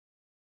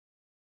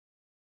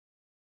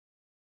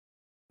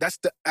that's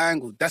the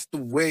angle, that's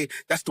the way,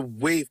 that's the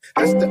wave,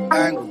 that's the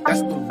angle, that's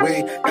the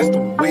way, that's the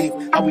wave,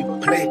 how we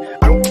play.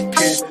 I don't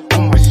care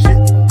on my shit,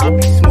 I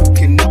be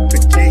smoking up a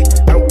J.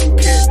 I don't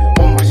care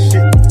on my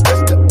shit,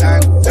 that's the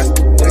angle, that's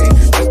the way,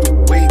 that's the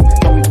wave,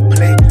 how we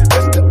play.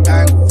 That's the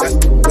angle, that's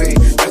the way,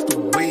 that's the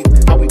wave,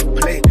 how we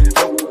play.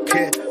 I don't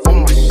care on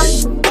my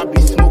shit, I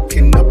be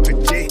smoking up a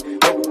J.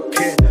 I don't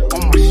care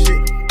on my shit,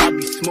 I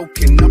be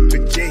smoking up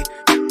a J.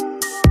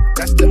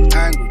 That's the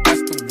angle, that's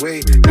the way,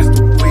 that's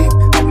the wave,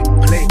 how we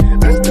play.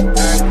 That's the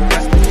angle,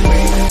 that's the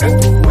way, that's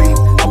the wave,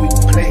 how we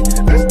play.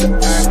 That's the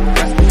angle,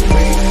 that's the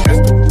way,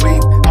 that's the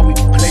wave, how we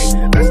play.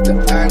 That's the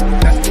angle,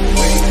 that's the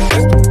way,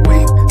 that's the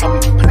wave, how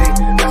we play.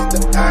 That's the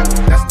angle,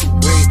 that's the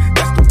way,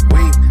 that's the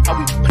wave, how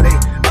we play.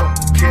 I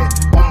don't care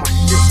on my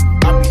shit,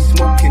 I be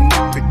smoking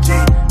up a J.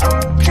 I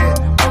don't care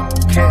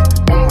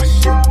on my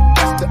shit.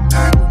 That's the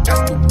angle,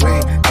 that's the way.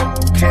 I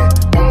don't care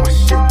on my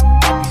shit,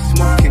 I be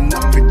smoking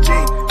up a J.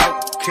 I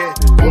don't care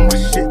on my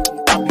shit,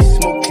 I be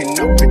smoking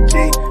up a J.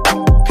 I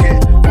don't care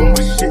on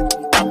my shit,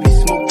 I be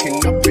smoking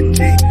up a J.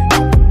 I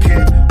don't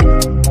care.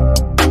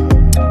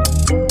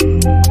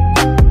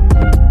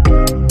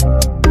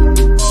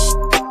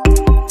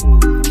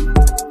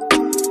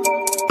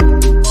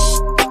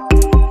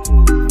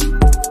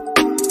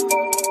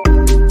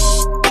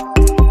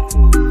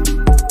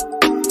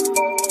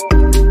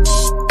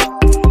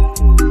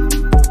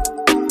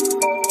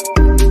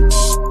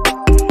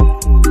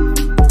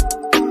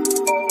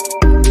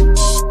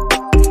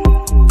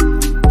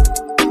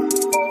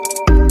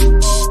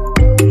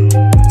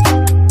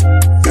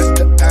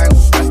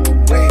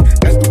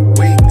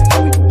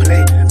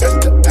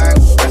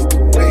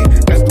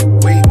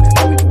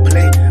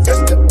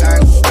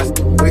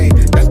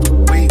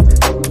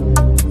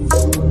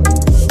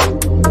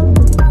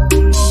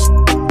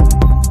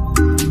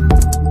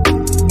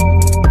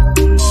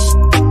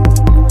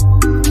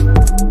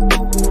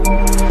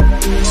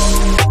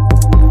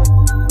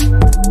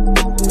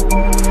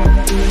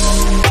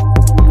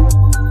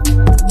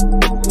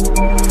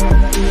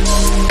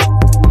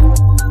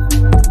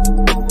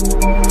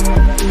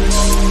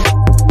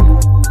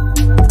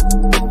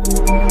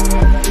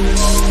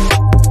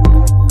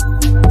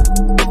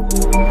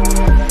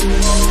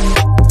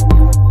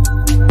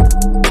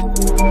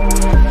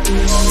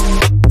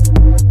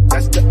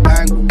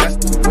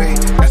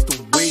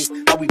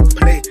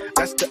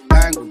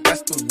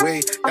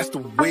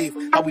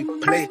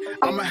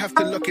 I'ma have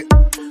to look it.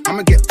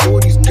 I'ma get all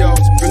these girls,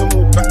 bring them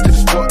all back to the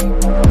spot.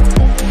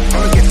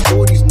 I'ma get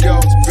all these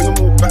girls,